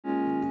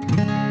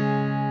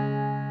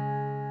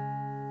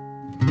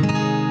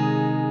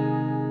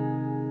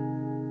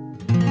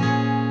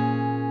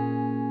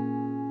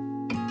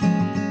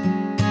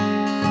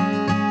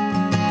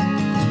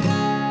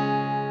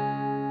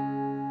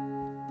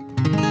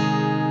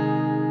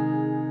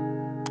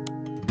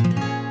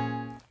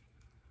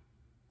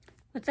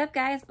What's up,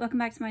 guys? Welcome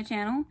back to my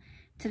channel.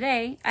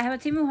 Today I have a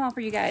Temu haul for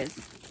you guys,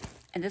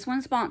 and this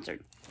one's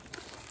sponsored.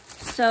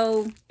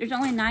 So there's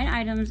only 9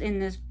 items in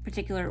this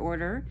particular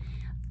order,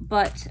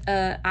 but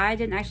I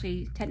didn't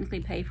actually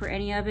technically pay for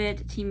any of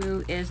it.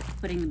 Temu is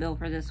footing the bill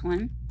for this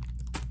one.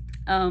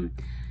 And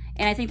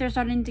I think they're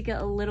starting to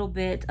get a little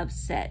bit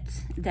upset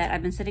that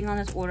I've been sitting on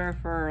this order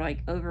for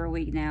like over a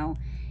week now,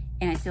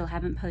 and I still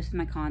haven't posted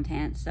my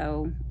content.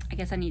 So I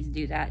guess I need to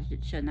do that,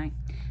 shouldn't I?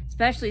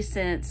 Especially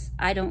since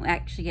I don't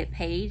actually get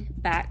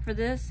paid back for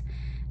this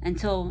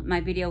until my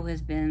video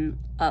has been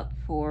up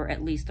for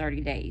at least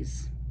 30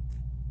 days.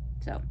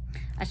 So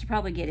I should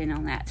probably get in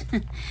on that.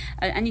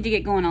 I need to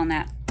get going on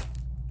that.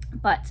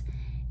 But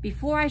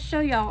before I show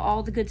y'all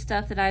all the good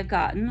stuff that I've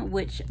gotten,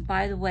 which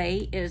by the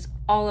way is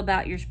all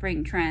about your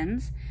spring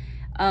trends,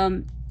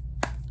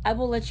 I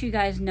will let you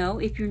guys know,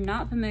 if you're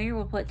not familiar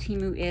with what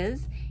Temu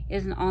is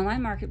an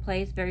online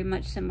marketplace very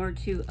much similar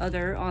to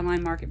other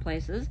online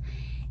marketplaces.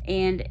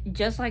 And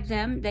just like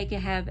them, they can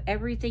have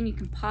everything you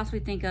can possibly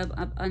think of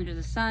up under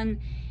the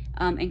sun,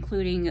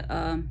 including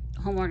home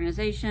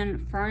organization,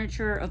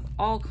 furniture of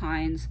all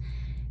kinds,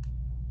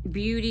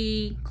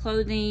 beauty,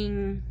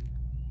 clothing,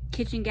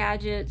 kitchen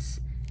gadgets,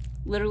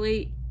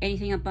 literally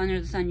anything up under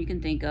the sun you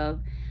can think of.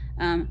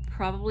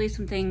 Probably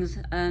some things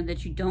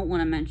that you don't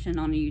want to mention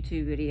on a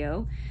YouTube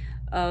video.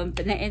 But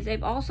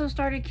they've also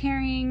started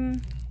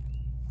carrying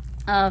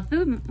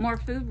more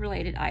food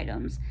related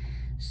items.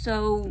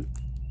 So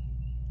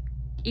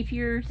if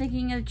you're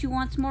thinking that you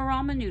want some more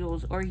ramen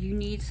noodles, or you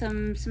need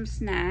some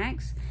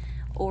snacks,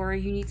 or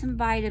you need some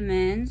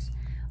vitamins,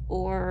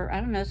 or I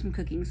don't know, some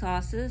cooking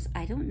sauces,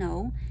 I don't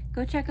know,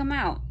 go check them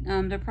out.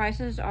 Their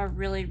prices are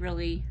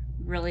really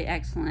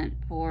excellent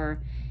for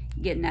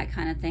getting that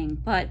kind of thing.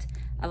 But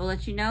I will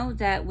let you know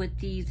that with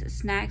these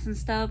snacks and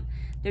stuff,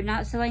 they're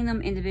not selling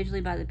them individually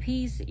by the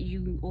piece.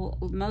 You will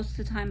most of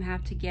the time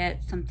have to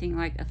get something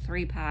like a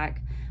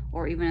 3-pack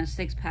or even a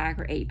 6-pack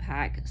or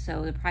 8-pack.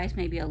 So the price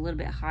may be a little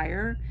bit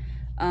higher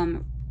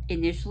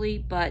initially,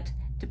 but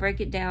to break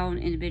it down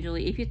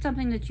individually, if it's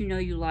something that you know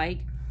you like,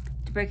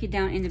 to break it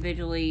down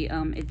individually,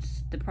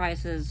 the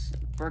prices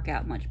work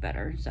out much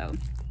better. So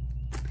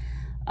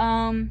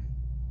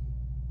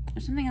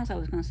there's something else I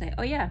was going to say.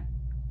 Oh yeah,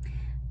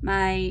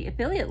 my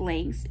affiliate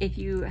links, if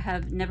you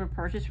have never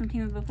purchased from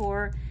Temu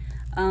before,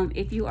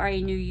 if you are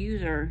a new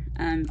user,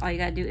 all you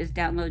gotta do is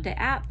download the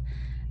app,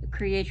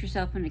 create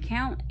yourself an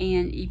account,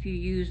 and if you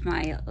use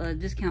my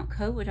discount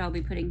code, which I'll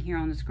be putting here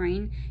on the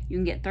screen, you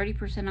can get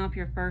 30% off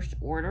your first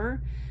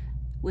order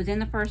within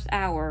the first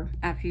hour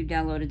after you've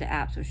downloaded the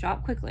app. So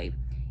shop quickly.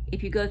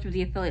 If you go through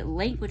the affiliate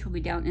link, which will be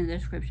down in the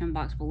description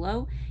box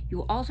below, you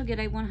will also get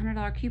a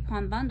 $100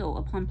 coupon bundle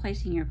upon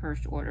placing your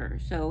first order.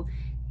 So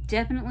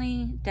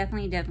definitely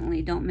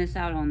don't miss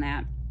out on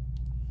that.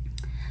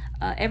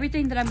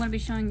 Everything that I'm going to be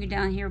showing you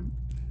down here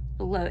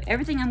below,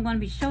 everything I'm going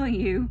to be showing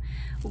you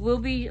will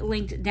be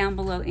linked down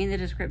below in the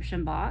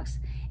description box,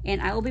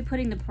 and I will be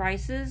putting the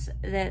prices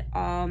that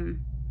are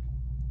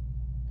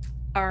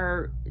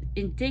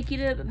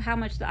indicative of how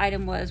much the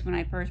item was when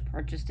I first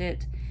purchased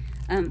it.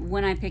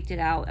 When I picked it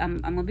out, I'm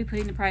going to be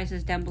putting the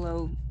prices down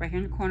below right here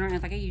in the corner,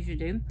 as like I usually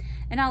do,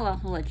 and I'll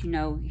also let you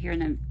know here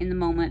in the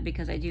moment,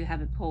 because I do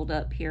have it pulled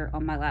up here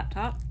on my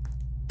laptop.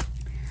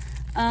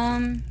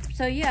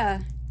 So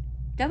yeah,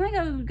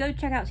 definitely go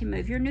check out Temu.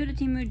 If you're new to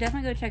Temu,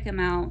 definitely go check them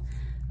out.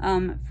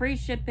 Free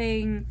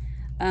shipping,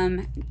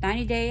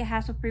 90-day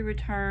hassle-free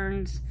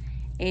returns,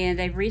 and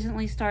they've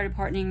recently started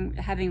partnering,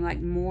 having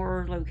like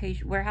more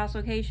warehouse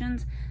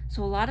locations.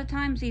 So a lot of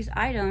times these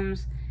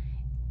items,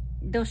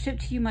 they'll ship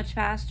to you much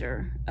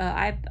faster.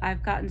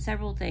 I've gotten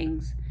several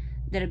things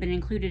that have been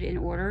included in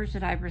orders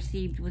that I've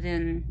received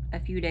within a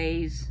few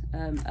days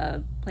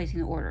of placing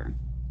the order,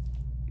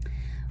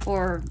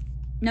 or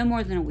no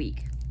more than a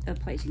week of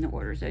placing the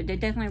order. So they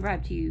definitely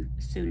arrive to you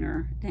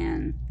sooner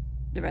than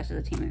the rest of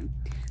the Temu.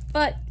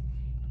 But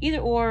either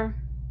or,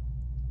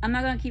 I'm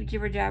not going to keep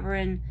jibber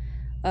jabbering.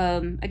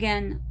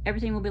 Again,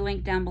 everything will be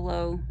linked down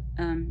below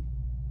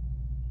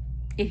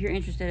if you're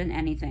interested in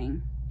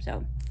anything.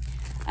 So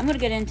I'm going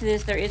to get into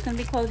this. There is going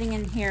to be clothing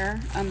in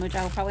here, which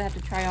I will probably have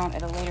to try on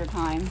at a later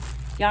time.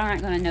 Y'all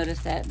aren't going to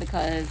notice that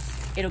because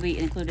it'll be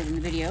included in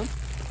the video.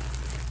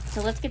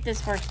 So let's get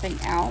this first thing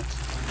out.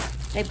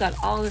 They've got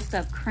all this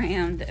stuff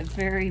crammed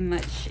very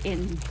much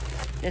in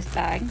this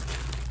bag.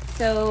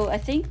 So I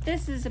think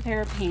this is a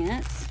pair of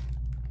pants.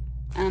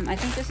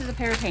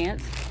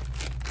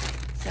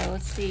 So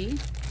let's see.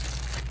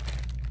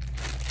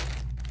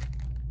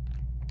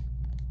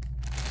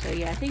 So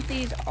yeah, I think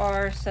these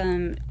are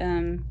some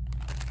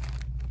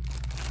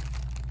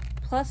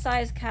plus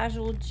size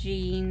casual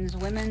jeans,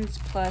 women's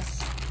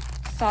plus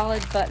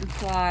solid button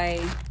fly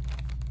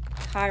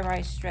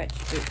high-rise stretch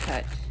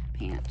bootcut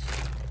pant.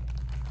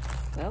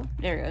 Well,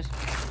 there it goes.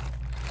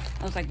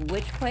 I was like,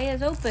 which way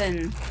is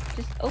open?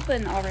 Just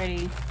open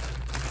already.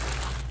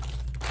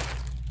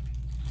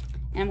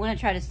 And I'm going to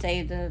try to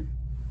save the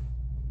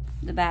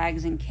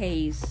bags in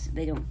case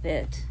they don't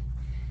fit.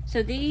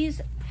 So these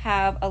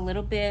have a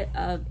little bit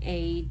of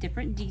a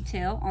different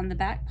detail on the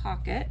back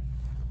pocket.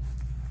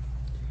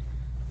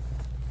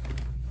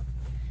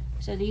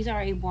 So these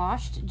are a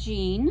washed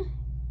jean.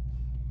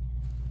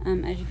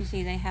 As you can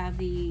see, they have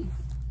the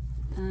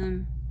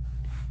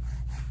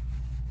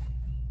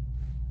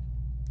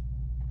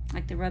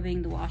like the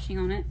rubbing, the washing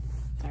on it.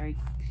 Sorry.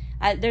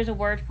 There's a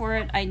word for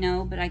it, I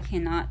know, but I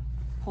cannot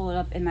pull it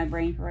up in my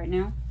brain for right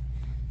now.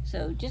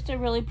 So just a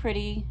really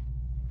pretty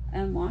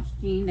washed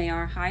jean. They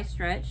are high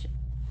stretch,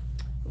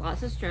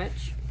 lots of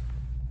stretch.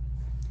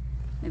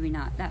 Maybe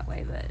not that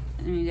way, but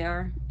I mean they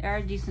are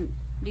a decent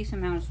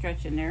amount of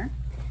stretch in there.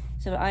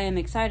 So I am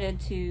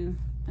excited to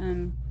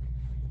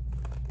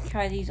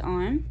try these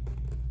on.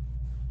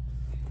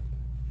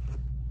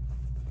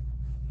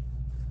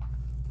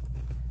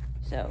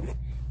 So,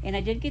 and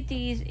I did get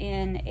these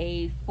in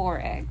a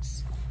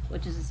 4X,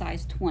 which is a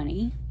size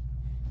 20.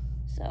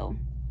 So,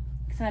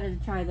 excited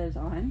to try those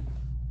on.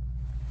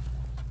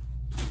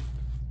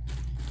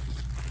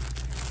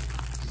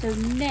 So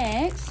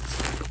next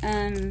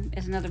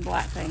is another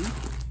black thing.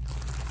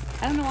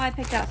 I don't know why I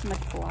picked out so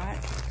much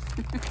black.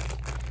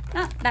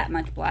 Not that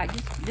much black,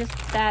 just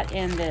that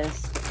and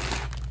this.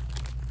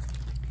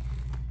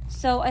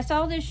 So I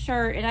saw this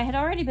shirt and I had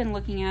already been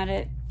looking at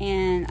it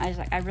and I was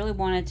like, I really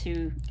wanted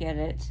to get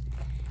it.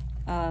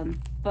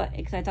 But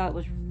because I thought it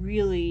was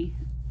really,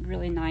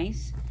 really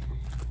nice.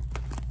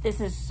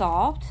 This is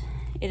soft.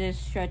 It is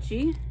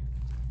stretchy.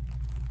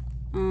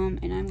 And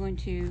I'm going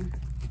to,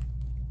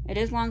 it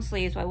is long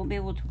sleeve, so I won't be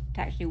able to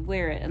actually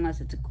wear it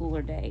unless it's a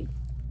cooler day.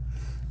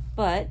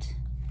 But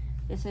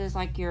this is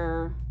like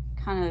your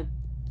kind of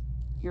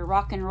your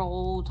rock and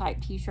roll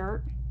type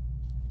t-shirt.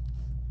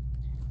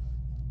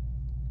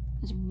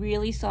 It's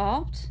really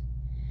soft,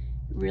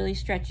 really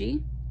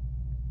stretchy.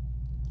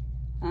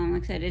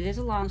 Like I said, it is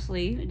a long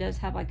sleeve. It does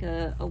have like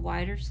a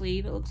wider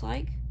sleeve, it looks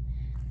like,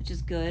 which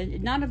is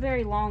good. Not a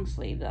very long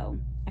sleeve though.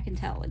 I can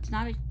tell it's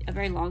not a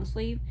very long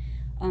sleeve,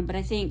 but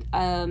I think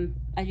I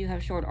do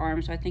have short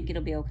arms, so I think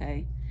it'll be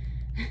okay.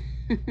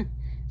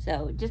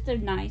 So just a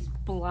nice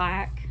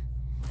black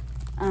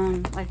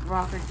like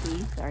rocker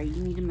tee. Sorry,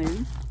 you need to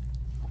move.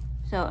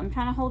 So I'm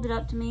trying to hold it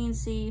up to me and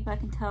see if I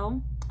can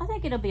tell. I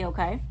think it'll be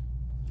okay.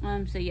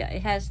 So yeah,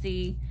 it has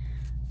the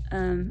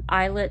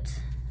eyelet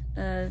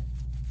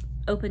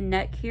open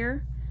neck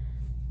here.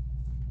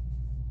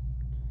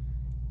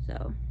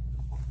 So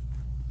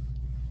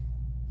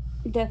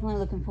definitely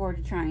looking forward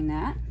to trying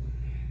that.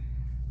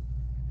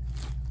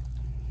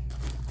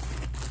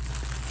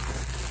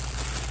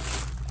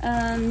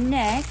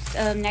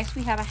 Next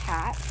we have a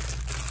hat.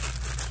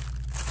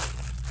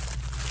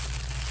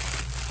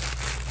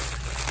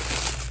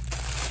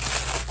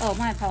 Oh,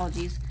 my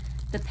apologies.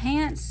 The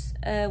pants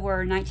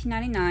were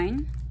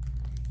 $19.99.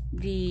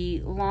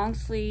 The long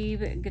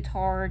sleeve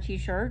guitar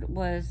t-shirt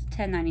was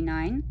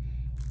 $10.99.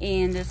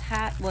 And this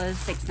hat was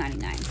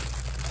 $6.99.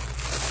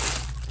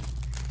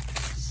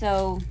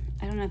 So,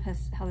 I don't know if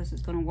that's how this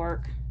is going to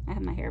work. I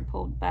have my hair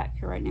pulled back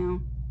here right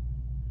now.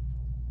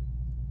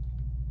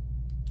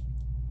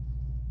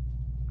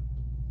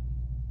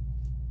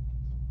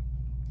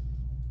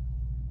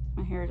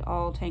 My hair is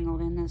all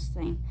tangled in this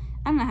thing.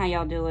 I don't know how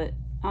y'all do it.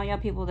 All y'all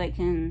people that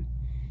can,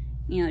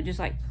 you know, just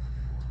like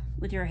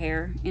with your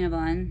hair in a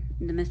bun,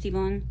 the misty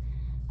bun.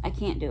 I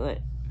can't do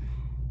it.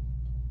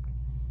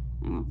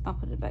 I'll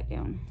put it back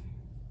down.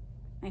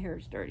 My hair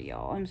is dirty,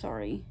 y'all. I'm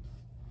sorry.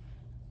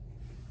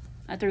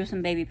 I threw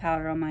some baby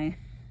powder on my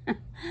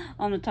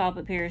on the top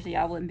up here so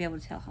y'all wouldn't be able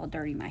to tell how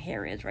dirty my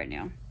hair is right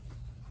now.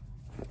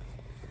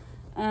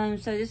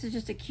 So this is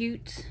just a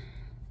cute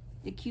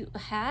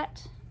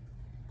hat.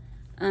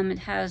 It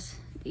has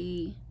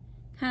the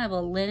kind of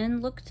a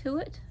linen look to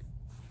it.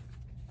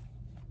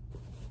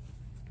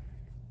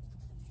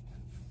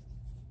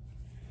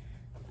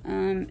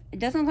 It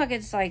doesn't look like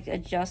it's like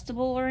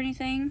adjustable or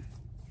anything.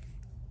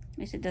 At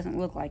least it doesn't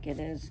look like it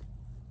is.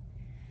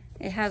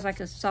 It has like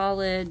a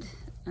solid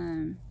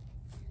band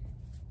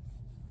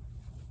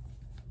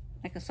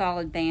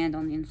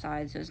on the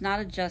inside, so it's not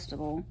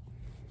adjustable.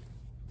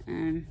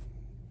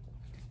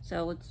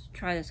 So let's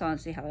try this on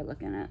and see how I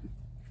look in it.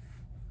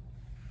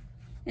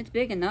 It's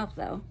big enough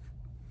though.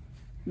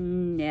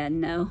 Yeah,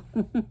 no.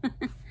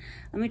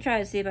 Let me try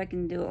to see if I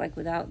can do it like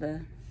without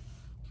the...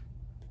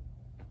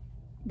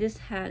 This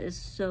hat is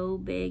so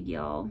big,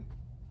 y'all.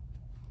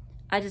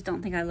 I just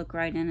don't think I look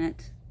right in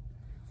it.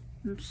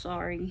 I'm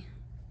sorry.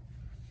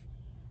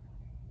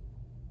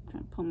 I'm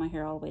trying to pull my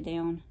hair all the way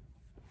down.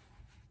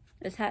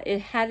 This hat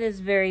is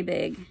very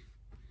big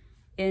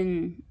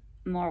in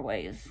more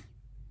ways.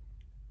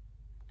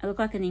 I look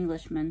like an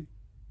Englishman.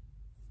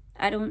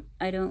 I don't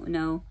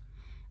know.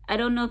 I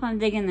don't know if I'm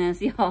digging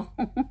this, y'all.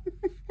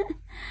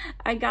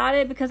 I got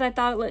it because I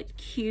thought it looked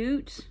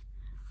cute.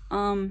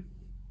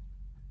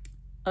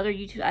 Other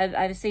YouTube,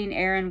 I've seen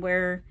Erin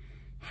wear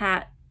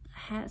hat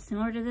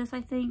similar to this,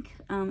 I think.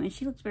 And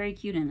she looks very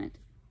cute in it.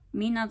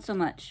 Me, not so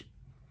much.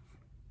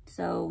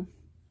 So,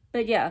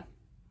 but yeah.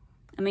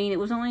 I mean, it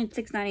was only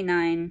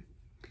 $6.99.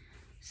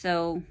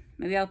 So,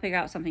 maybe I'll figure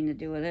out something to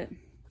do with it.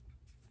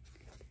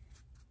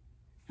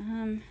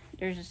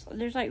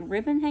 there's like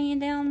ribbon hanging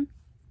down.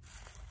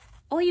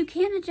 Oh, you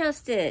can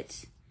adjust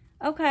it.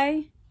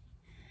 Okay.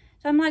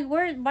 So I'm like,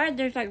 why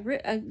there's like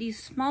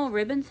these small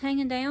ribbons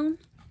hanging down?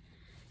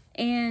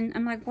 And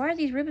I'm like, why are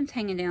these ribbons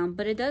hanging down?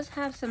 But it does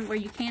have some where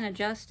you can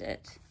adjust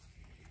it.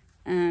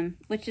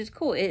 Which is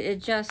cool. It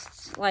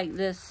adjusts like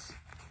this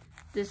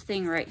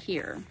thing right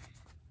here.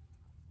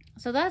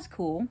 So that's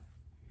cool.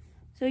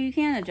 So you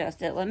can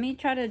adjust it. Let me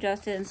try to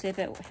adjust it and see if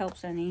it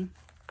helps any.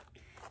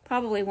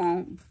 Probably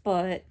won't,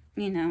 but,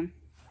 you know.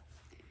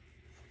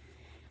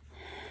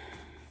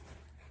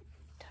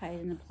 Tie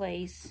it into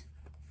place.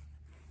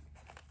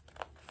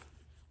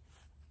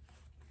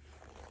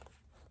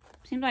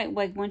 Seems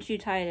like once you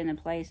tie it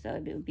into place, though,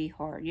 it would be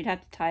hard. You'd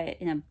have to tie it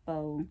in a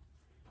bow.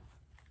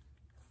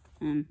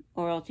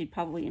 Or else you'd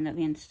probably end up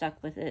being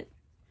stuck with it.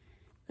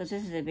 Because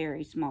this is a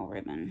very small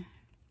ribbon.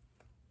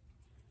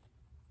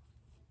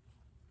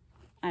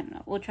 I don't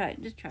know. We'll try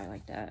it. Just try it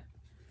like that.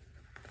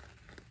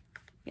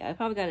 Yeah, I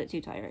probably got it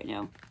too tight right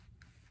now.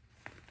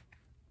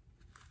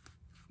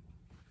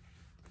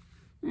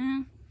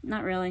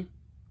 Not really.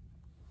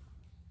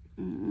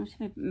 Let's see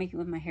if I make it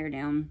with my hair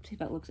down. See if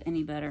that looks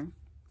any better.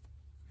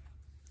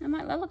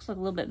 That looks like a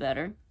little bit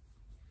better.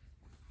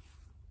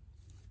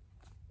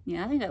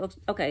 Yeah, I think that looks...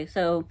 Okay,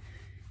 so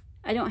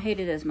I don't hate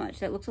it as much.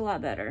 That looks a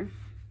lot better.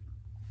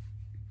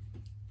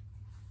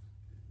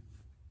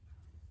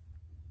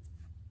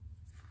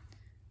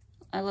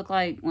 I look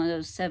like one of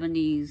those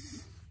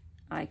 70s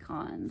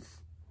icons.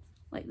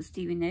 Like the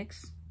Stevie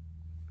Nicks.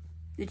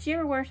 Did she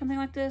ever wear something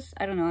like this?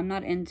 I don't know. I'm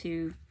not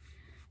into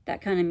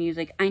that kind of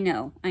music. I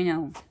know.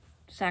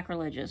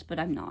 Sacrilegious, but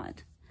I'm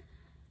not.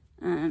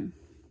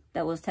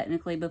 That was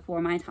technically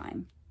before my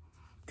time.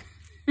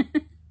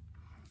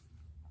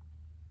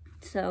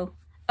 So,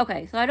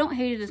 okay. So I don't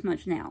hate it as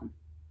much now.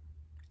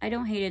 I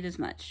don't hate it as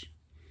much.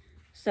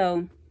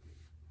 So,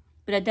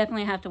 but I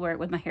definitely have to wear it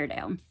with my hair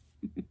down.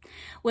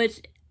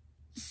 Which,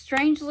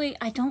 strangely,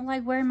 I don't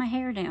like wearing my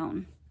hair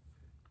down.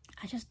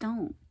 I just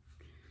don't.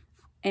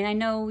 And I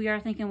know we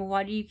are thinking, well,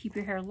 why do you keep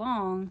your hair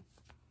long?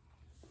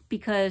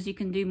 Because you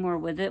can do more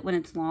with it when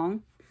it's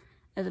long.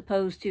 As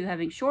opposed to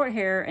having short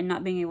hair and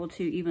not being able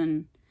to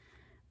even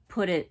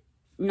put it,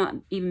 not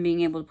even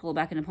being able to pull it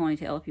back in a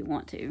ponytail if you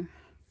want to.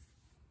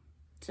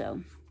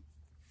 So,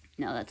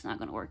 no, that's not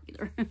going to work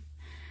either.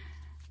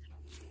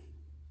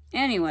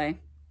 Anyway.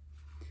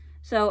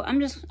 So,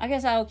 I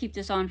guess I'll keep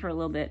this on for a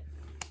little bit.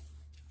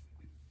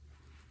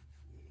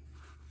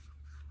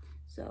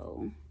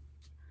 So,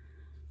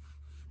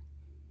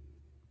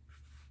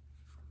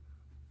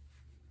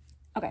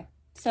 okay.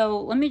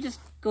 So, let me just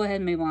go ahead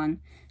and move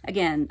on.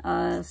 Again,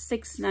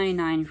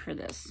 $6.99 for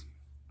this.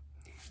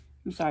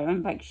 I'm sorry,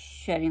 I'm like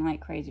shedding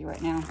like crazy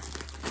right now.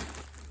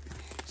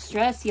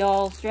 Stress,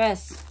 y'all,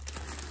 stress.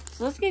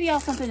 So let's give y'all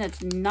something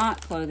that's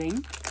not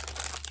clothing.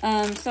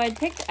 So I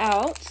picked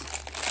out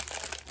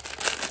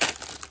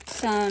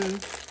some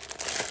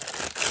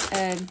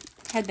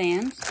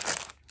headbands.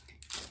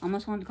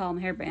 Almost wanted to call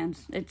them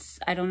hairbands.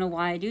 I don't know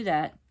why I do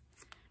that.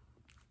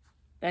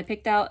 But I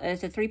picked out,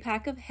 it's a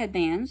 3-pack of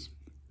headbands.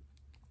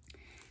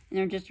 And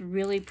they're just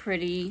really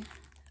pretty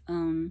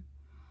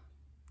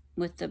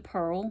with the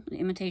pearl, the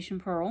imitation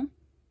pearl.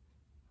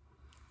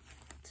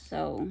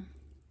 So,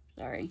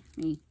 sorry,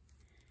 let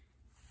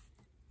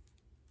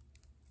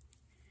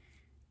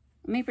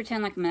me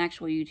pretend like I'm an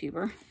actual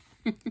YouTuber.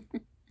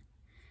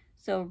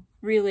 So,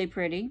 really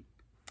pretty.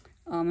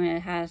 And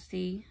it has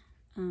the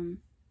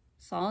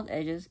solid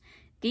edges.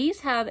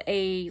 These have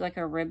like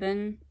a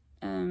ribbon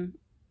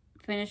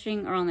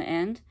finishing around the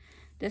end.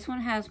 This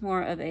one has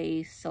more of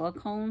a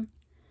silicone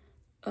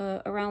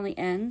around the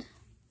end.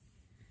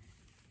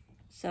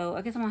 So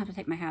I guess I'm gonna have to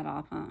take my hat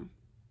off, huh?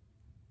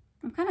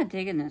 I'm kind of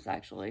digging this,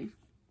 actually.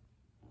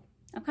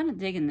 I'm kind of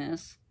digging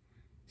this,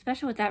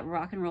 especially with that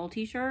rock and roll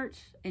t-shirt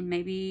and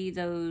maybe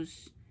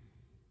those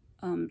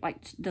like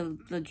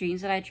the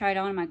jeans that I tried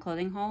on in my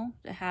clothing haul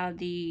that have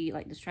the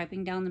like the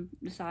striping down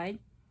the side.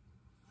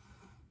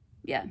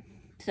 Yeah.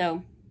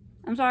 So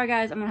I'm sorry,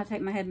 guys. I'm gonna have to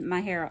take my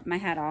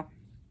hat off.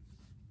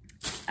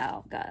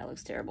 Oh god, that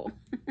looks terrible.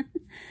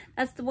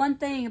 That's the one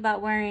thing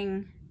about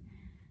wearing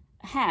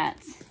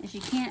hats, is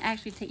you can't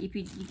actually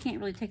you can't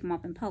really take them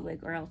off in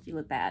public, or else you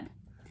look bad.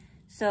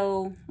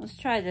 So let's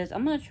try this.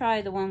 I'm gonna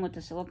try the one with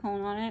the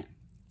silicone on it.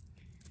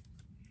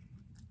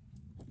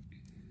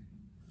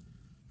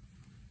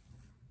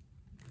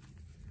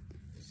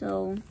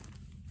 So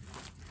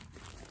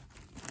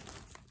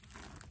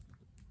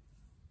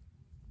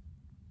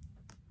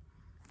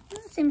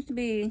that seems to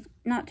be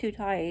not too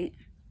tight.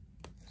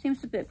 Seems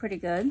to fit pretty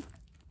good.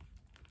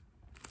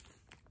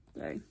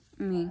 Sorry,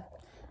 I need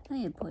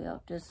to pull you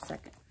up just a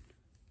second.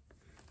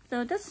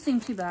 So it doesn't seem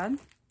too bad.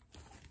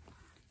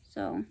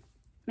 So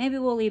maybe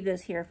we'll leave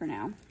this here for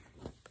now.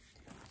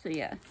 So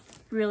yeah,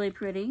 really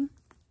pretty.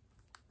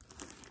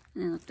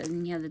 And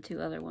then you have the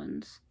two other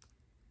ones.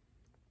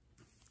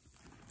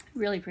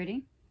 Really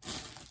pretty.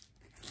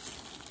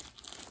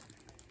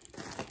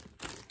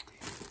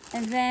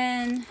 And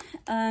then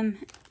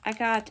I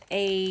got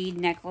a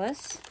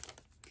necklace.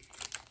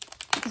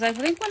 because I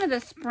think one of the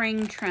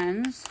spring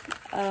trends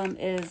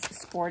is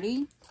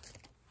sporty.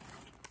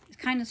 It's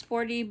kind of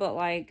sporty, but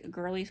like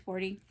girly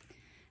sporty.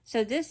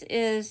 So this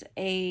is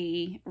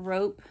a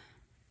rope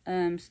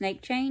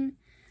snake chain,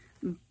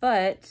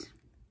 but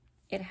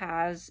it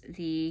has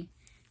the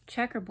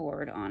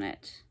checkerboard on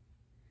it.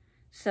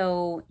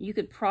 So you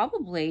could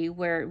probably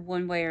wear it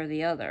one way or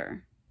the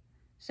other.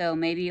 So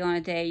maybe on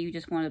a day you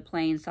just want a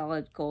plain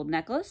solid gold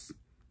necklace,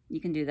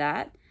 you can do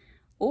that.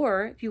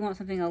 Or if you want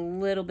something a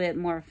little bit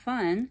more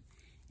fun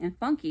and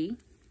funky,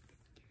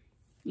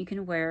 you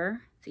can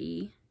wear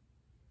the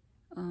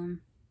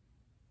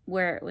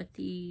wear it with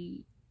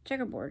the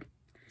checkerboard.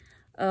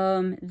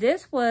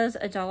 This was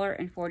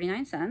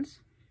 $1.49.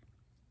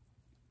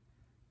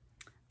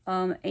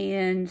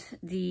 And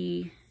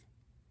the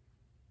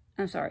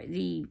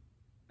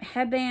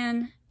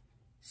headband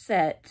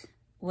set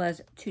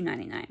was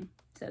 $2.99.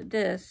 So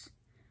this,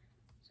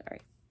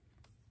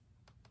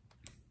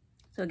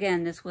 so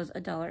again, this was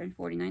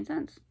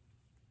 $1.49.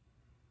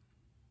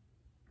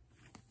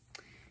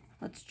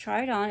 Let's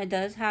try it on. It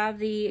does have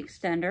the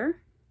extender.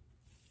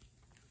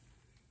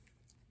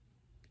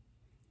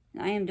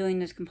 I am doing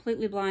this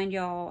completely blind,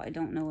 y'all. I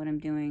don't know what I'm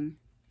doing.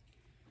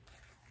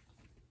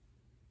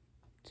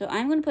 So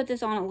I'm going to put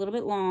this on a little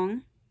bit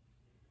long,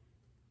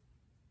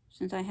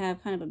 since I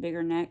have kind of a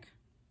bigger neck.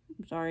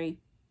 I'm sorry.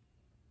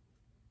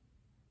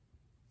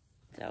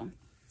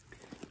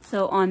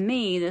 So on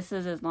me, this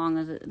is as long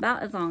as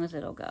about as long as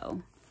it'll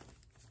go.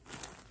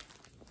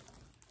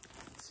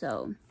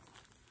 So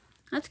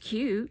that's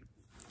cute.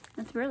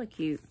 That's really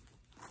cute.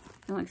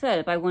 And like I said,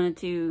 if I wanted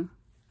to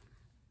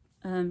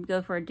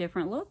go for a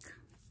different look,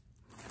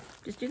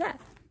 just do that.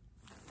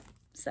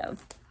 So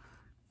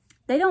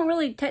they don't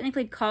really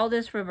technically call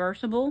this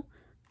reversible,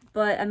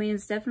 but I mean,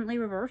 it's definitely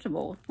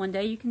reversible. One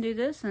day you can do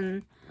this,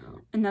 and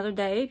another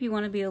day, if you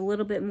want to be a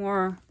little bit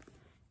more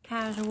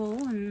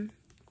casual and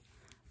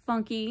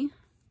funky,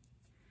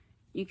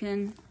 you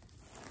can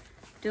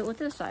do it with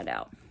this side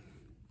out.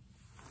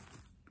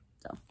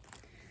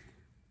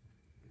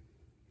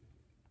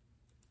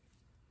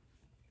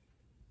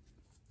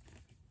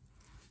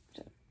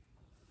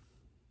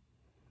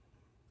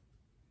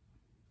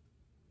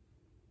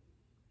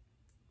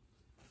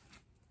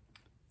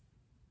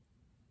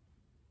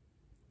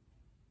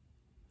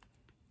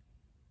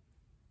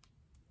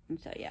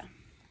 So yeah.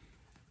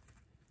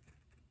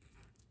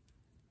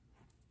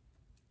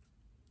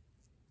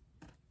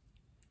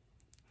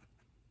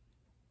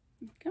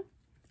 Okay.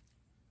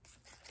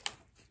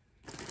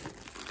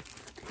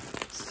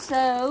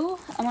 So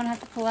I'm gonna have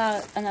to pull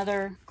out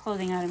another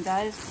clothing item,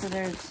 guys. So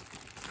there's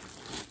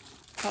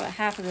probably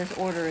half of this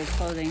order is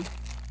clothing.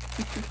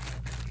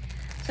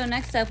 So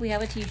next up we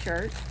have a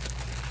t-shirt.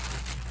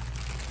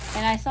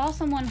 And I saw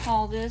someone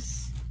haul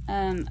this,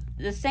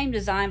 the same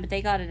design, but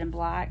they got it in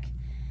black.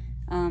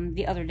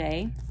 The other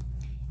day,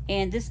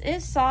 and this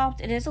is soft.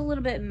 It is a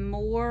little bit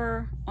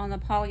more on the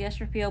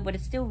polyester feel, but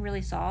it's still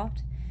really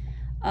soft.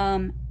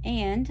 And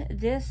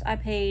this I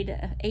paid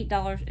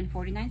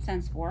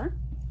 $8.49 for,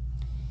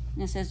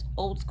 and it says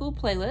old school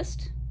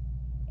playlist,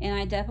 and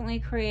I definitely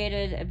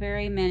created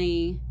very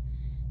many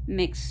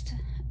mixed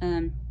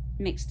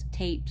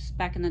tapes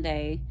back in the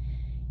day,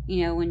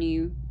 you know, when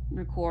you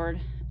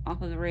record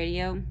off of the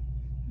radio.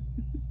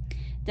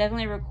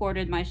 Definitely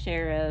recorded my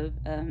share of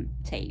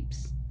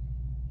tapes.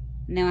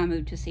 Now I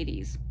moved to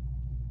CDs.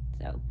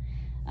 So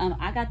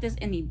I got this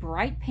in the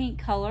bright pink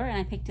color, and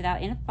I picked it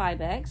out in a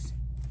 5X.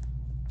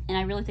 And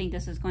I really think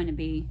this is going to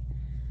be,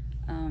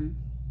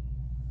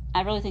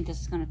 I really think this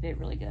is going to fit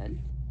really good.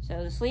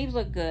 So the sleeves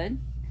look good,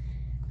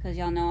 because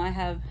y'all know I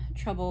have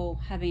trouble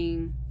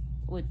having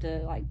with the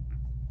like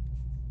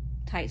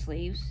tight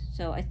sleeves.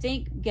 So I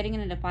think getting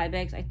it into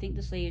 5X, I think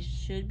the sleeves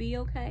should be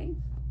okay.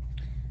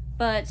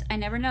 But I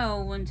never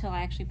know until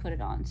I actually put it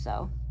on.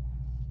 So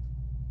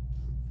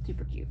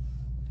super cute.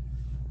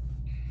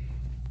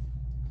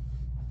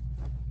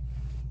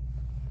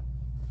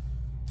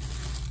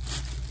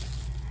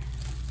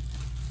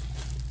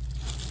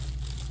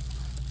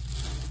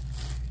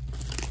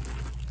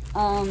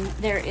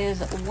 There is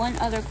one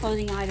other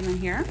clothing item in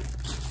here.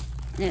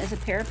 And it is a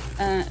pair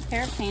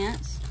of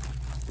pants.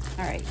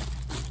 All right,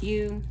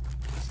 you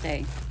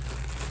stay.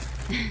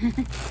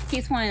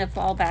 He's wanting to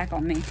fall back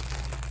on me.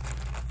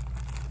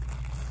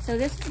 So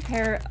this is a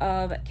pair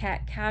of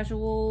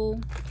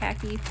casual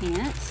khaki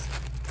pants.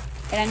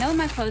 And I know in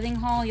my clothing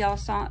haul, y'all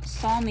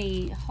saw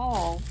me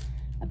haul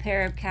a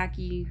pair of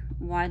khaki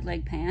wide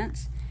leg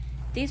pants.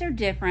 These are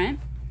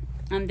different.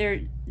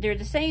 They're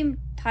the same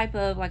type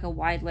of like a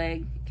wide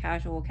leg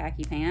casual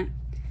khaki pant,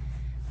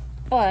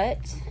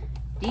 but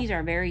these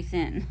are very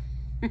thin.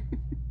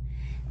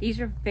 These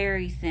are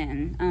very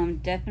thin.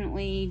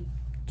 Definitely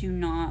do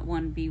not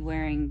want to be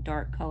wearing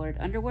dark colored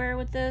underwear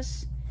with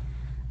this.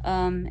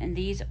 And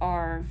these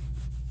are,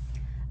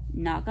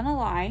 not gonna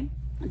lie,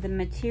 the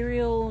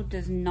material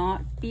does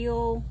not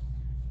feel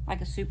like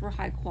a super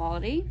high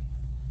quality.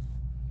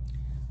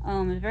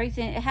 It's very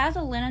thin. It has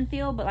a linen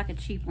feel, but like a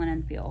cheap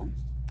linen feel.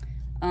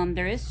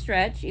 There is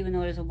stretch, even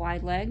though it is a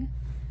wide leg.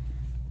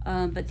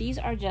 But these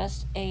are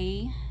just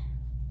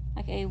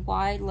like a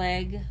wide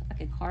leg,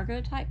 like a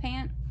cargo type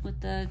pant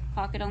with the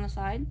pocket on the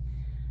side.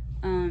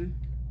 The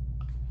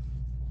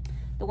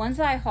ones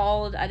that I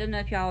hauled, I don't know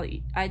if y'all,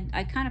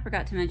 I kind of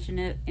forgot to mention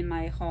it in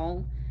my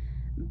haul,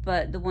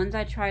 but the ones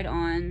I tried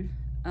on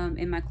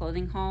in my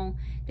clothing haul,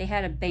 they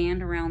had a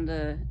band around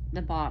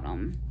the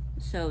bottom,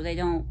 so they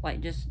don't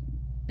like just,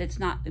 it's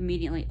not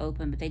immediately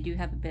open, but they do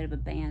have a bit of a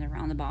band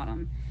around the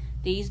bottom.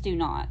 These do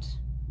not.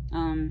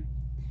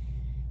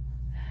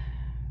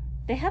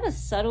 They have a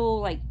subtle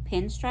like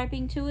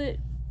pinstriping to it,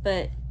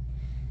 but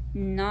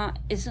not,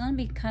 it's gonna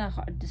be kind of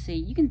hard to see.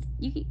 You can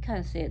kind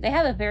of see it. They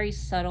have a very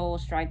subtle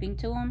striping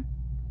to them.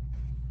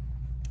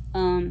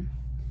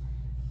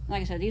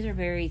 Like I said, these are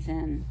very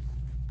thin.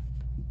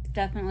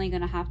 Definitely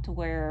gonna have to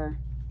wear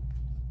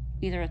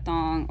either a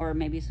thong or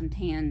maybe some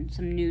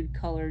nude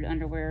colored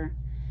underwear.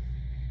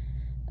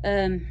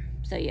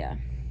 So yeah.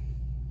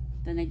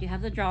 Then they do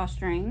have the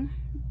drawstring,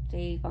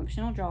 the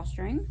functional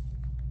drawstring.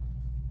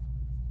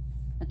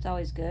 That's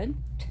always good.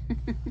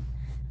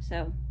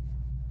 So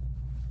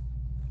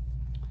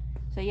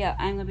yeah,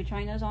 I'm gonna be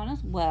trying those on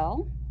as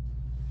well.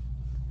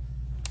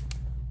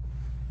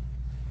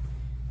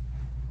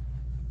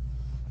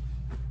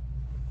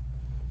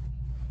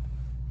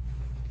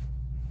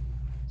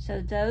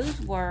 So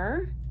those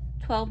were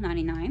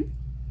 $12.99.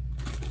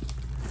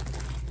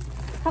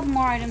 A couple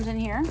more items in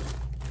here.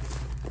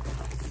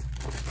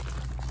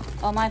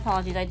 Oh, my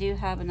apologies. I do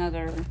have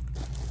another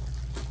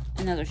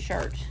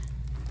shirt.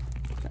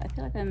 So I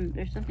feel like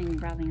there's something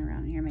rattling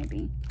around here.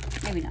 Maybe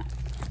not.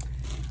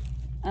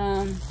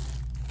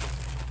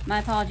 My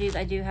apologies.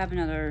 I do have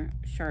another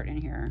shirt in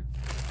here.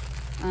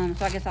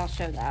 So I guess I'll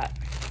show that.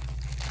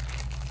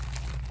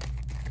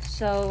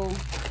 So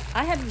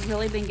I have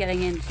really been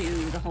getting into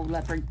the whole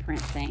leopard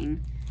print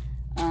thing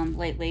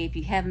lately, if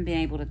you haven't been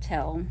able to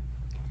tell.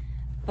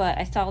 But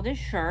I saw this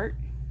shirt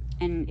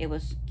and it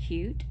was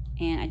cute.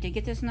 And I did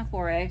get this in a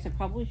 4X. I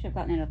probably should have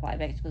gotten it in a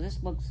 5X because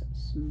this looks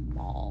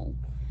small.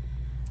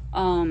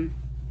 But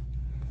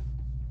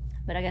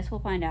I guess we'll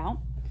find out.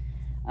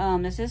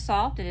 This is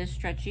soft. It is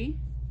stretchy.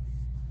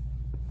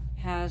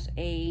 It has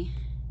a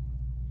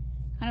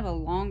kind of a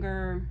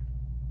longer,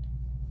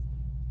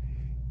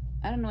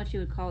 I don't know what you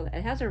would call it.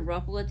 It has a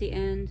ruffle at the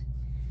end.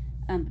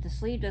 But the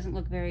sleeve doesn't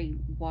look very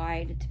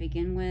wide to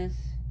begin with.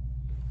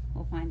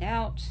 We'll find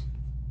out.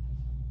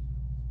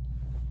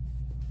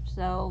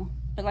 So,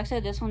 but like I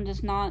said, this one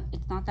does not,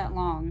 it's not that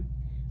long,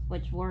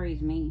 which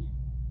worries me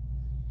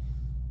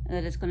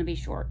that it's going to be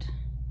short.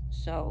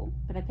 So,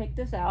 but I picked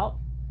this out.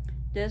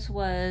 This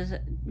was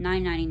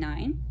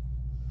 $9.99.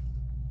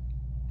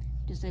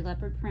 Just a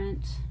leopard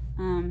print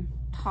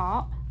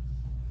top.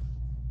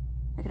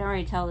 I can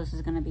already tell this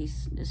is going to be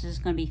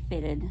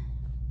fitted.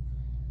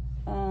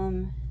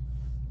 Trying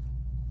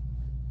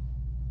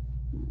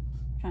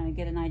to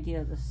get an idea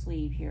of the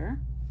sleeve here.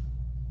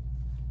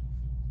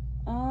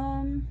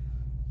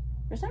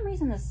 For some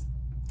reason this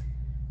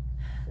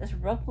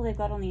ruffle they've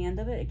got on the end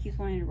of it keeps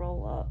wanting to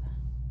roll up.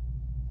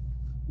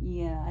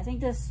 Yeah, I think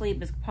this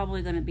sleeve is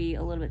probably going to be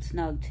a little bit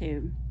snug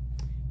too.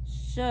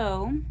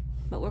 So,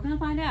 but we're going to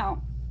find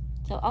out.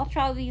 So I'll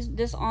try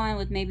this on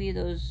with maybe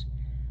those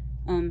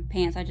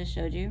pants I just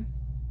showed you.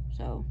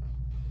 So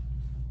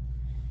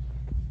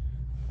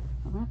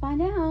we're going to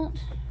find out.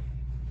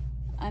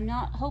 I'm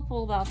not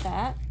hopeful about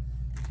that,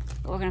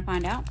 but we're going to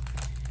find out.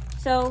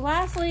 So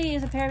lastly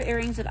is a pair of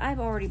earrings that I've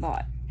already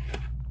bought.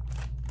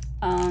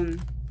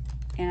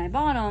 And I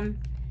bought them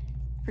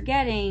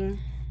forgetting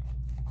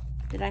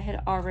that I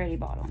had already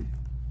bought them.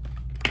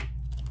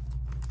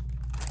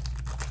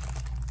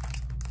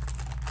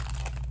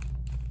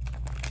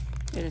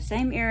 They're the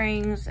same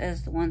earrings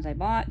as the ones I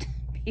bought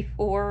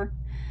before.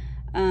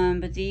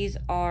 But these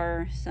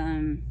are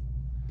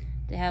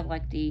they have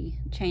like the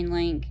chain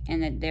link,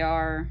 and that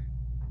they're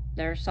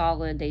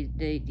solid.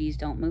 These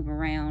don't move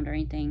around or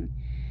anything.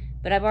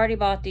 But I've already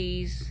bought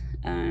these,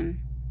 and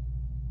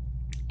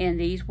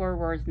these were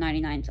worth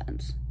 99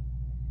 cents.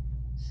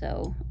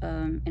 So,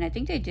 and I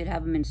think they did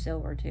have them in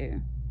silver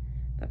too.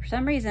 But for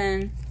some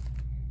reason,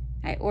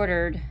 I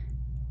ordered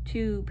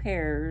 2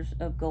 pairs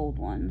of gold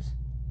ones.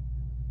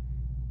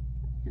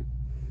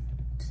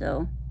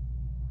 So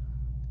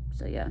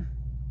yeah.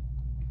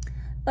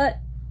 But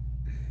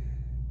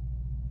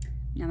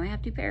now I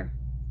have 2 pair.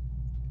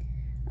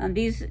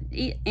 These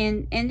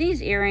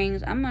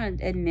earrings, I'm gonna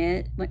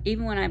admit,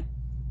 even when I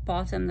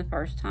bought them the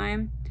first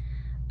time,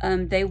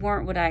 they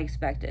weren't what I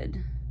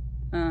expected.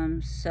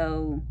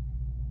 So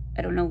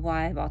I don't know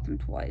why I bought them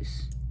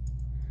twice.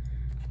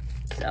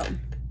 So,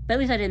 but at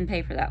least I didn't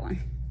pay for that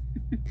one.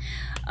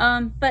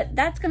 But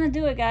that's gonna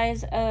do it,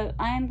 guys.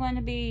 I'm going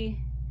to be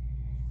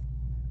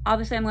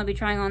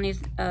trying on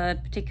these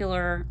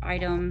particular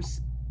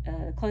items,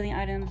 clothing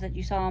items that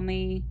you saw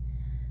me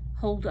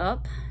hold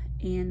up.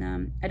 And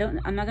I'm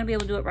not gonna be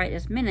able to do it right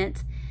this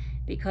minute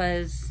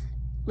because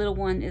little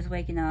one is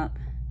waking up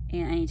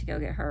and I need to go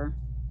get her.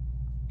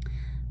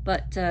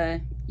 But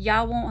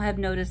y'all won't have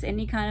noticed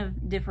any kind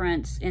of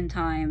difference in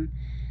time,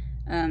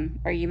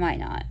 or you might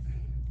not.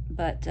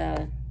 But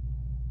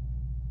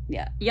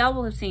yeah, y'all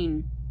will have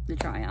seen the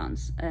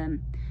try-ons.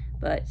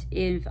 But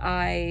if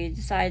I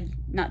decide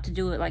not to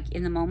do it like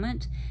in the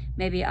moment,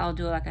 maybe I'll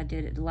do it like I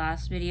did at the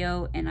last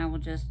video, and I will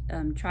just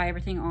try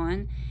everything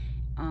on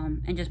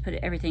and just put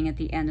everything at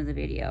the end of the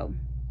video.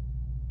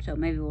 So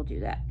maybe we'll do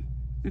that.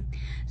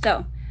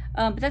 So,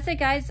 but that's it,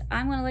 guys.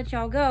 I'm going to let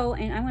y'all go,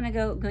 and I'm going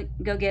to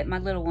go get my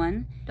little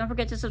one. Don't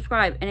forget to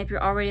subscribe, and if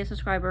you're already a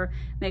subscriber,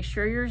 make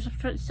sure you're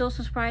still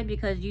subscribed,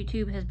 because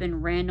YouTube has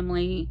been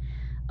randomly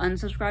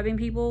unsubscribing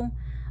people.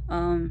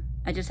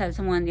 I just had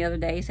someone the other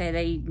day say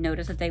they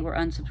noticed that they were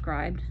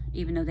unsubscribed,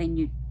 even though they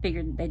knew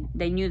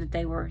that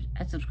they were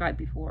subscribed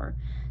before.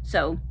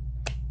 So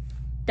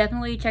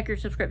definitely check your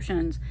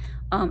subscriptions.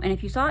 And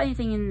if you saw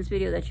anything in this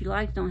video that you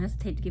liked, don't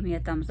hesitate to give me a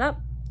thumbs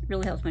up. It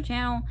really helps my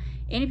channel.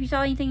 And if you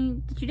saw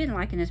anything that you didn't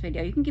like in this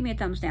video, you can give me a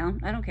thumbs down.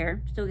 I don't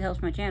care. It still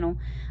helps my channel.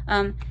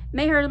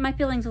 May hurt my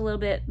feelings a little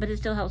bit, but it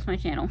still helps my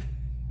channel.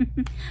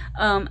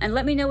 And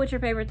let me know what your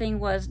favorite thing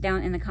was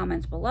down in the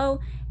comments below,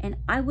 and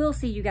I will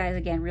see you guys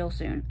again real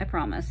soon, I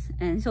promise.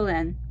 And until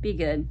then, be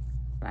good.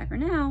 Bye for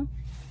now.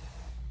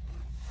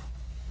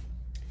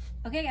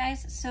 Okay,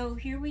 guys, so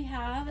here we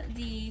have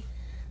the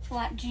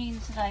black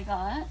jeans that I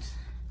got.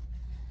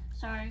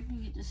 Sorry,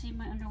 you get to see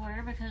my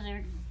underwear because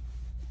they're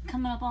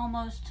coming up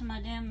almost to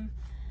my damn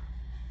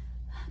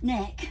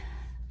neck.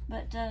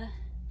 But the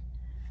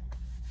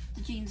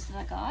jeans that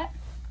I got,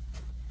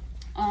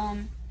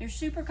 they're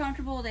super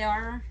comfortable. They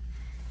are,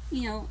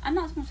 you know, I'm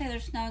not gonna say they're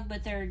snug,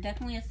 but they're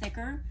definitely a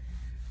thicker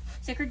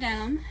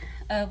down,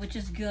 which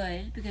is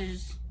good,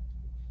 because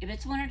if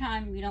it's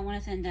wintertime, you don't want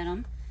a thin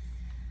denim.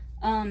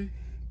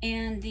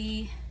 And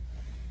the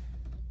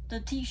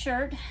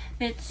t-shirt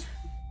fits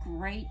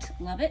great.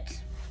 Love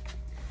it.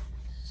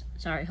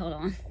 Sorry, hold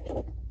on.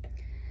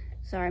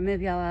 Sorry,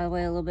 move y'all out of the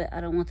way a little bit. I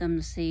don't want them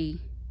to see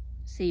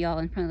y'all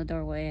in front of the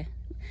doorway.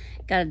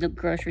 Got a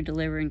grocery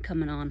delivery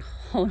coming on.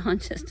 Hold on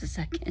just a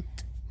second.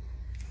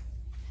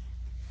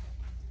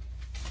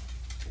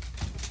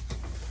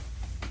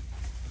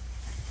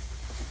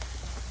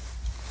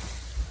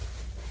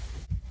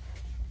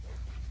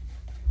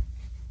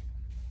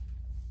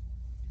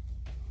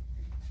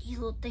 These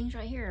little things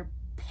right here are a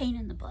pain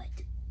in the butt.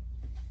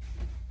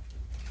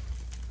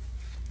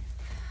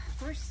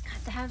 First,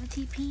 got to have the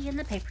TP and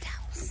the paper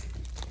towels.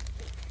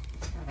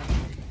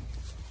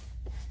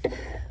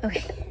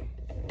 Okay.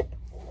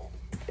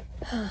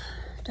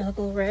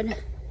 Dangle red,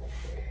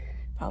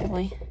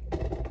 probably.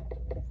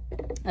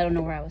 I don't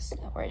know where I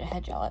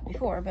had y'all at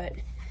before, but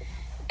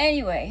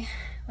anyway,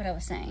 what I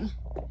was saying.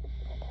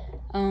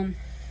 The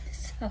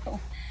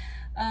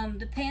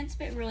pants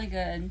fit really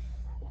good.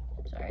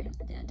 Sorry, I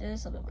did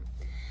this a little bit more.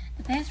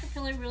 The pants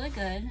fit really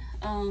good.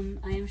 I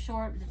am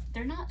short.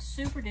 They're not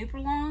super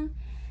duper long.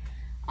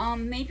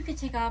 Maybe you could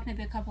take off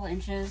maybe a couple of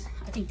inches.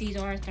 I think these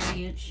are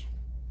 30-inch.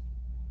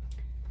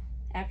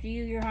 After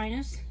you, Your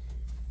Highness.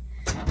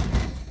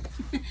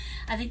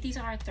 I think these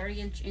are a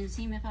 30-inch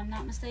inseam, if I'm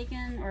not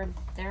mistaken, or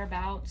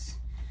thereabouts.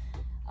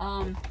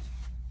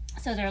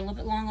 So they're a little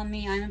bit long on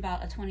me. I'm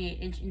about a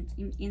 28-inch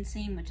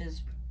inseam, which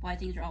is why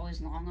things are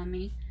always long on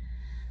me.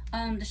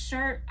 The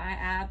shirt I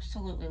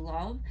absolutely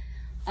love.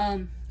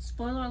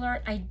 Spoiler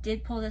alert, I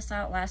did pull this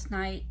out last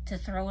night to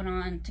throw it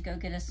on to go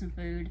get us some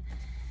food.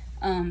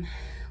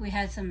 We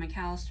had some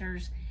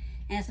McAllister's,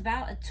 and it's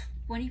about a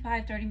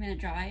 25-30 minute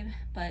drive,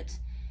 but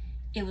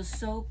it was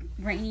so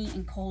rainy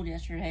and cold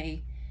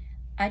yesterday.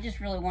 I just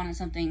really wanted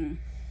something.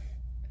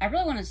 I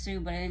really wanted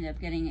soup, but I ended up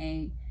getting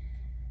a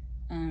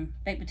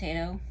baked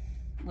potato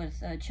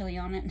with chili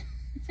on it.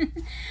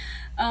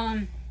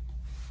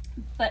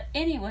 But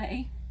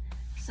anyway,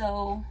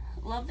 so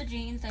love the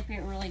jeans. They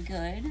fit really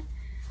good.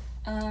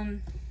 I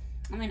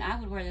mean, I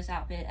would wear this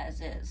outfit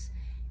as is.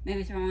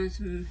 Maybe throw on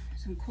some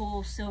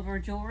cool silver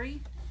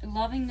jewelry.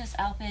 Loving this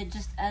outfit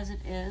just as it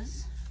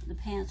is. The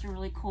pants are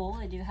really cool.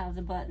 They do have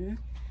the button.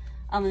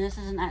 And this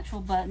is an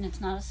actual button.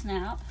 It's not a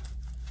snap.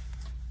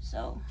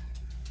 So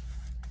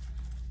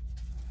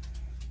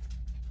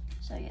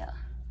yeah,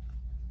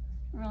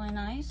 really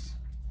nice.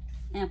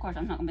 And of course,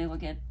 I'm not gonna be able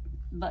to get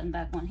button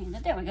back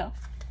one-handed. There we go.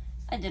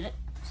 I did it.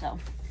 So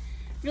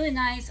really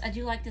nice. I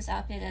do like this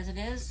outfit as it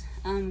is.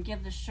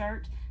 Give the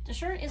shirt. The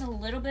shirt is a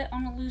little bit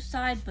on the loose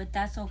side, but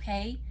that's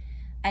okay.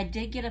 I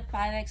did get a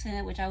 5X in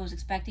it, which I was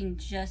expecting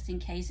just in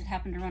case it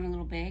happened to run a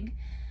little big.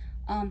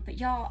 But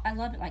y'all, I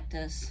love it like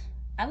this.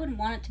 I wouldn't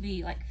want it to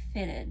be like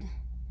fitted.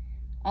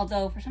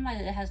 Although for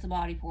somebody that has the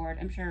body for it,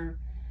 I'm sure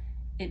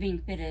it being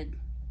fitted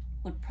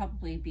would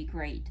probably be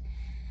great.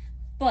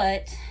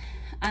 But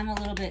I'm a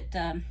little bit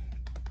more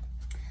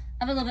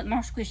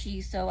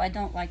squishy, so I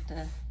don't like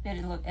the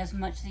fitted look as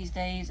much these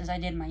days as I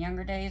did in my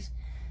younger days.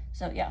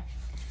 So yeah,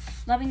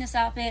 loving this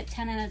outfit.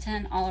 10 out of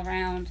 10 all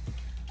around.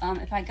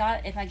 If I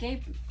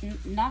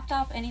knocked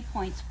off any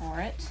points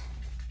for it,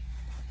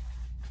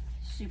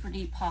 super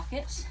deep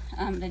pockets.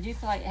 They do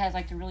feel like it has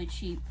like the really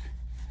cheap,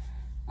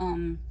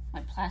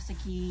 like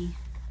plasticky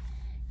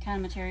kind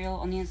of material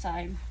on the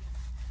inside.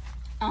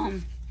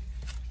 I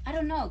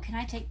don't know. Can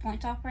I take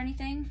points off for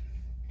anything?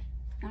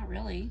 Not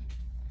really.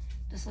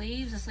 the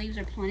sleeves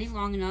are plenty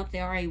long enough. They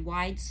are a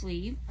wide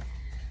sleeve,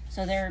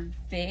 so they're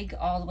big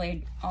all the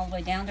way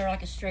down. They're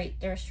like a straight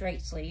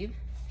sleeve,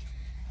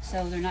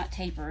 so they're not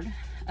tapered,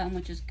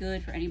 which is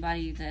good for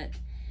anybody that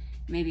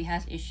maybe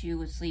has issue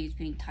with sleeves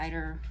being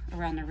tighter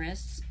around the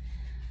wrists.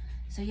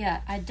 So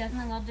yeah, I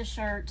definitely love this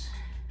shirt.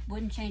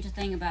 Wouldn't change a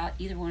thing about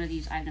either one of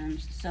these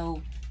items.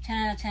 So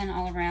 10 out of 10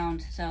 all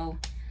around. So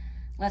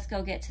let's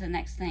go get to the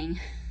next thing.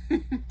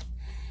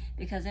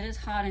 Because it is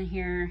hot in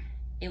here.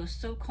 It was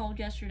so cold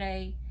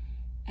yesterday,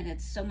 and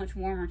it's so much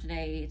warmer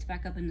today. It's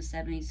back up in the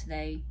 70s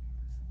today.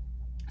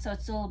 So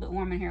it's still a little bit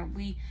warm in here.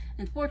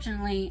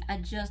 Unfortunately, I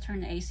just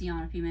turned the AC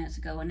on a few minutes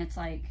ago, and it's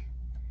like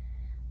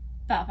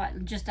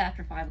just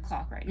after 5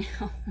 o'clock right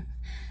now.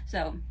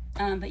 So,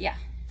 but yeah.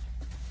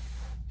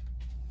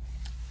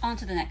 On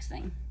to the next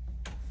thing.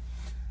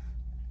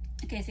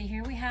 Okay, so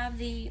here we have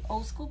the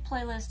old school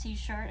playlist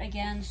t-shirt.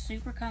 Again,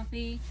 super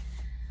comfy,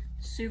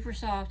 super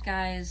soft,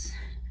 guys.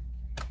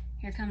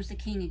 Here comes the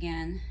king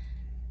again.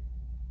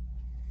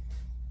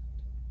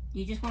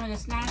 You just wanted a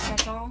snack,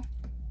 that's all?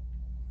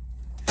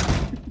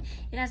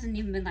 It hasn't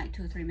even been like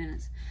 2 or 3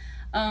 minutes.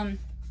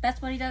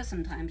 That's what he does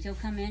sometimes. He'll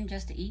come in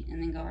just to eat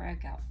and then go right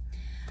back out.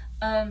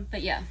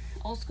 But yeah,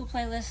 old school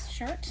playlist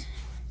shirt.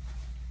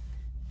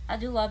 I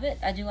do love it.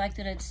 I do like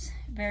that it's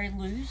very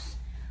loose.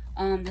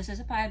 This is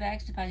a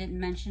 5X, if I didn't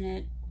mention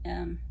it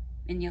in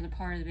the other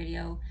part of the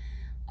video.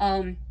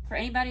 For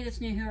anybody that's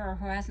new here or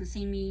who hasn't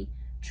seen me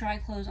try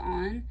clothes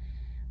on,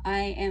 I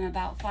am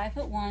about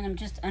 5'1". I'm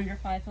just under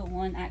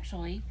 5'1"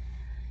 actually.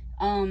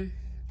 And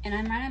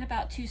I'm right at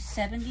about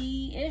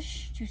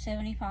 270-ish,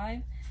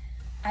 275.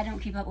 I don't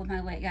keep up with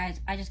my weight, guys.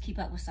 I just keep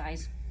up with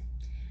size.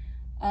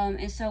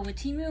 And so with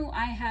Temu,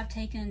 I have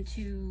taken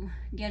to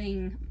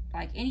getting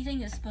like anything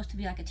that's supposed to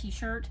be like a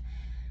t-shirt.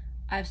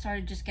 I've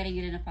started just getting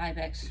it in a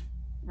 5X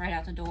right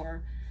out the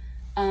door,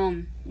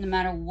 no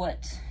matter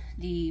what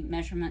the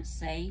measurements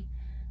say.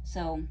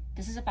 So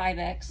this is a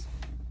 5X.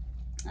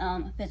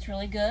 Fits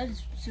really good.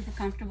 It's super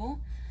comfortable.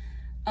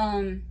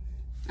 I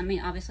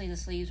mean, obviously the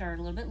sleeves are a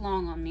little bit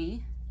long on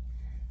me.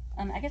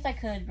 I guess I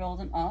could roll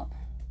them up.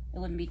 It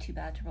wouldn't be too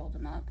bad to roll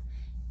them up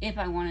if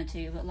I wanted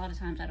to, but a lot of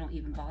times I don't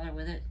even bother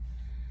with it.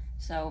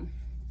 So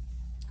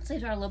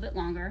sleeves are a little bit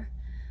longer.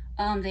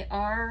 They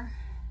are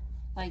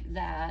like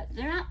that.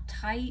 They're not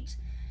tight.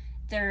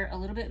 They're a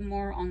little bit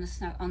more on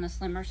the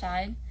slimmer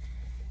side,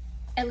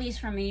 at least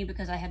for me,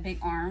 because I have big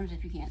arms,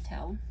 if you can't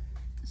tell.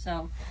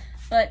 So,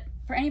 but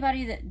for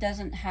anybody that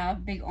doesn't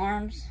have big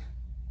arms,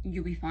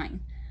 you'll be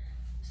fine.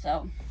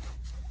 So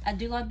I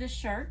do love this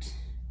shirt.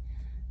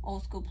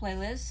 Old school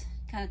playlist.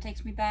 Kind of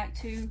takes me back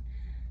to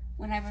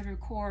when I would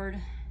record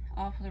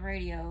off of the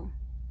radio,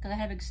 because I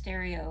had a big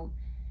stereo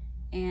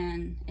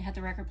and it had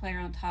the record player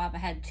on top. I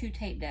had 2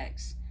 tape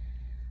decks.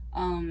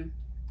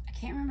 I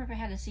can't remember if I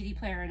had a CD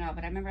player or not,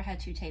 but I remember I had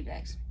 2 tape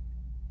decks.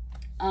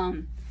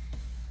 And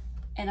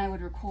I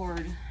would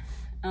record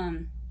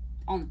on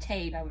the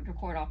tape. I would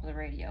record off of the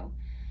radio.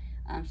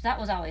 So that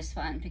was always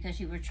fun, because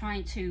you were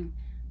trying to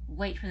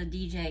wait for the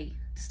DJ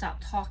to stop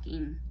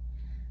talking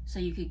so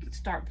you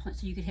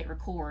could hit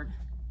record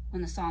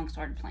when the song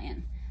started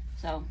playing.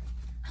 So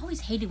I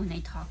always hated when they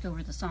talked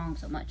over the song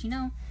so much, you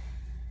know.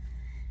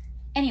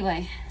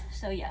 Anyway,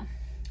 so yeah,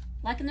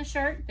 liking the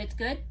shirt, fits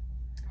good,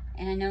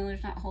 and I know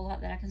there's not a whole lot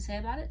that I can say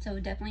about it, so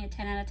definitely a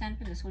 10 out of 10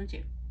 for this one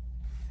too.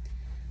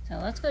 So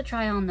let's go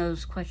try on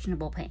those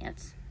questionable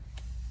pants.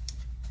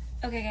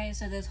 Okay guys,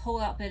 so this whole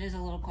outfit is a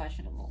little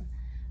questionable.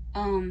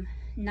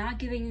 Not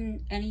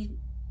giving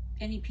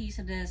any piece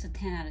of this a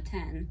 10 out of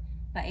 10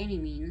 by any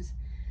means.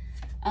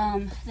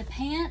 The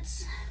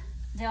pants,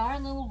 they are a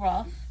little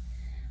rough.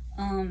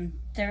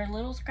 They're a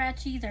little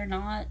scratchy. They're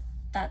not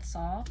that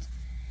soft.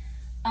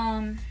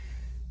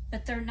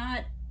 But they're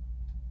not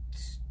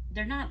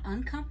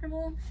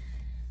uncomfortable,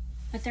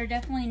 but they're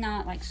definitely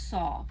not like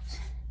soft.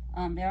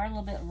 They are a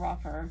little bit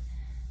rougher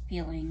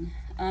feeling.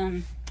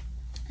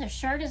 The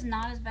shirt is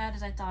not as bad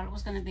as I thought it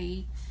was going to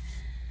be.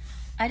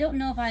 I don't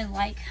know if I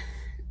like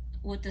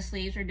what the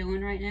sleeves are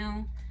doing right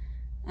now.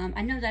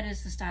 I know that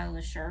is the style of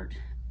the shirt,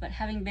 but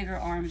having bigger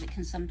arms, it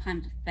can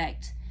sometimes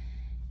affect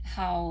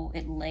how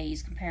it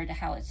lays compared to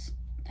how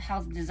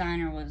the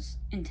designer was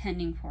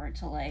intending for it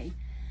to lay.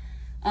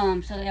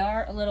 So they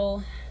are a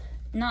little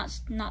not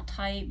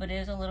tight, but it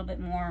is a little bit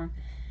more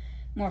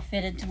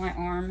fitted to my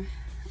arm.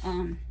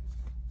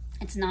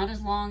 It's not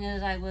as long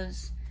as I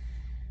was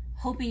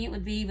hoping it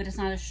would be, but it's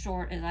not as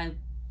short as I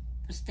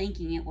was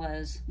thinking it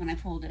was when I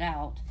pulled it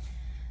out.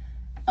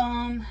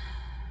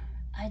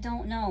 I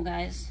don't know,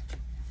 guys.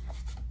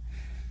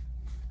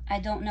 I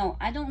don't know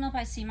if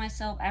I see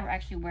myself ever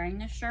actually wearing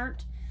this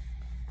shirt.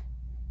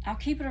 I'll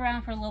keep it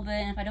around for a little bit,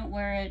 and if I don't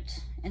wear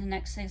it in the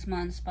next 6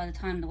 months, by the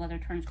time the weather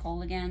turns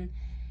cold again,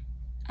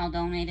 I'll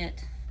donate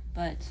it.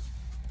 But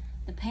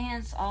the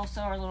pants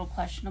also are a little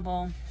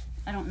questionable.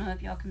 I don't know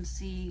if y'all can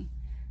see.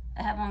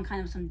 I have on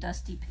kind of some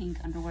dusty pink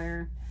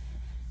underwear,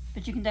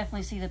 but you can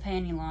definitely see the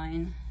panty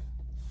line.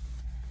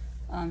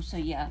 So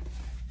yeah,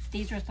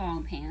 these are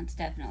thong pants,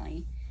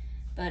 definitely.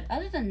 But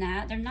other than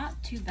that, they're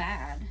not too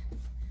bad.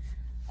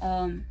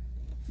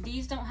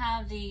 These don't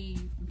have the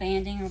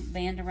banding or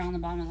band around the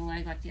bottom of the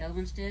leg like the other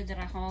ones did that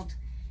I hauled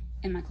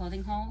in my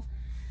clothing haul.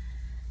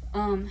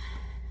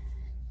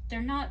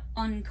 They're not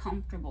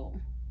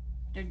uncomfortable.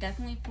 They're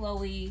definitely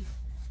flowy.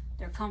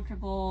 They're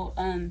comfortable.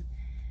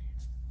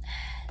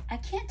 I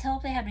can't tell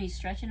if they have any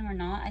stretch in them or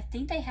not. I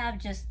think they have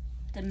just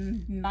the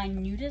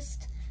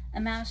minutest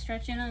amount of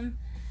stretch in them.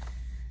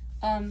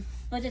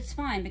 But it's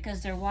fine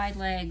because they're wide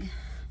leg.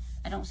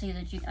 I don't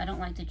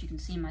like that you can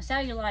see my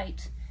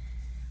cellulite.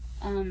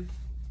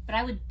 But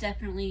I would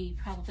definitely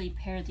probably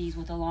pair these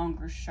with a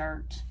longer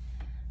shirt.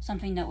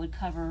 Something that would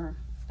cover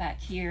back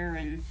here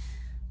and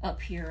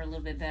up here a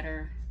little bit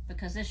better,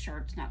 because this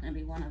shirt's not going to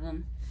be one of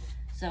them.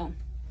 So,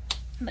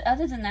 but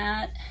other than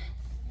that,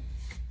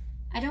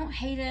 I don't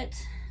hate it.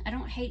 I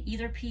don't hate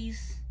either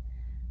piece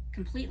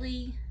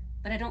completely,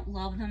 but I don't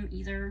love them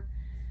either.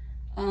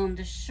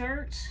 The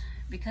shirt,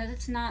 because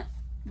it's not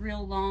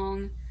real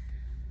long,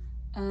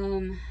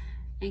 and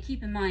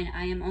keep in mind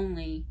I am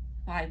only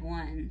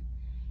 5'1",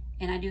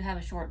 and I do have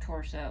a short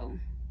torso.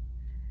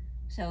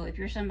 So if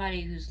you're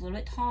somebody who's a little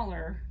bit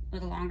taller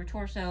with a longer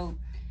torso,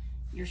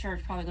 your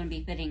shirt's probably going to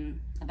be fitting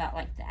about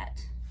like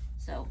that.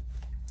 So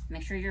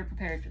make sure you're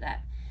prepared for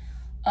that.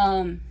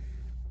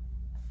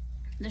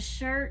 The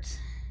shirt,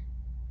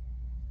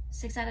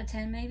 6 out of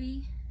 10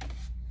 maybe.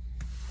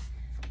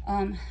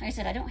 Like I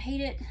said, I don't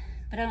hate it,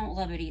 but I don't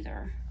love it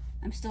either.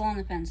 I'm still on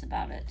the fence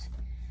about it.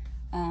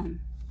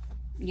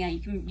 Yeah,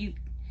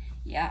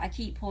 I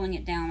keep pulling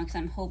it down because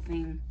I'm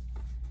hoping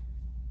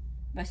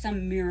by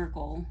some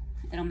miracle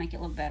it'll make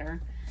it look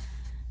better.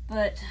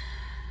 But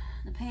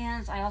the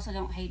pants, I also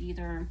don't hate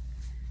either.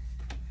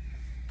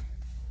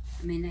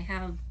 I mean, they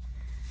have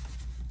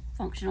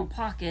functional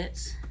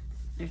pockets.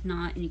 There's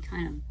not any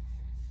kind of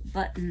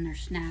button or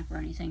snap or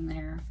anything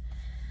there.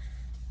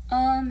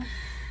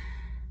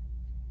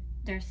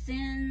 They're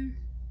thin,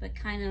 but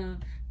kind of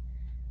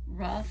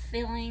rough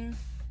feeling,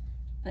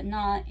 but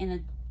not in a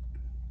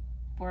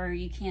where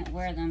you can't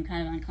wear them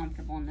kind of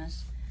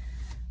uncomfortableness.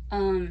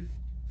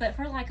 But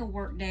for like a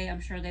work day,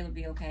 I'm sure they would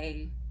be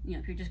okay. You know,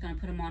 if you're just going to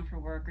put them on for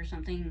work or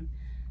something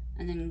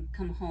and then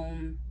come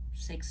home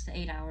 6 to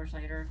 8 hours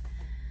later.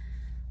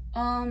 They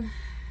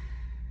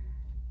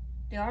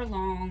are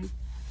long.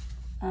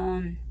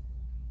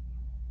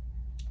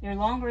 They're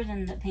longer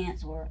than the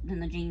pants were,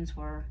 than the jeans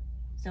were.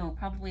 So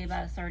probably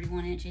about a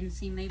 31-inch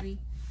inseam maybe.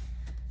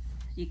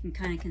 You can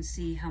kind of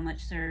see how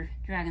much they're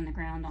dragging the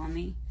ground on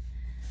me.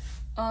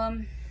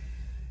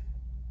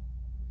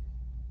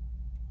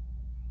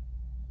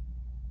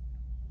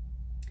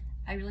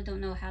 I really don't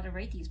know how to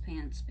rate these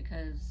pants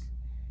because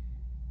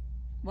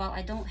while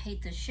I don't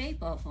hate the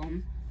shape of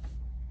them,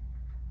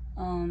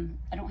 I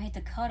don't hate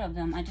the cut of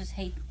them. I'm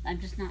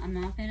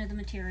not a fan of the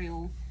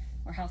material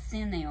or how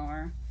thin they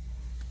are.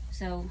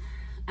 So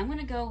I'm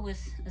gonna go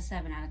with a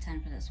 7 out of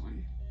 10 for this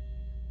one.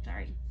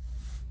 Sorry.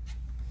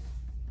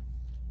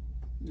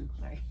 No,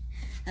 sorry.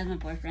 That's my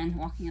boyfriend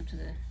walking up to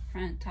the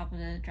top of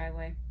the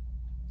driveway.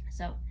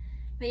 So,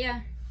 but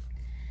yeah.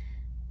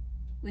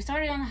 We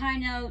started on a high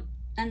note,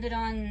 ended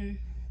on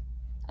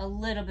a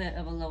little bit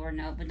of a lower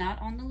note, but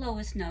not on the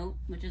lowest note,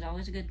 which is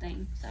always a good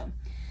thing. So,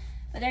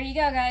 but there you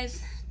go,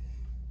 guys.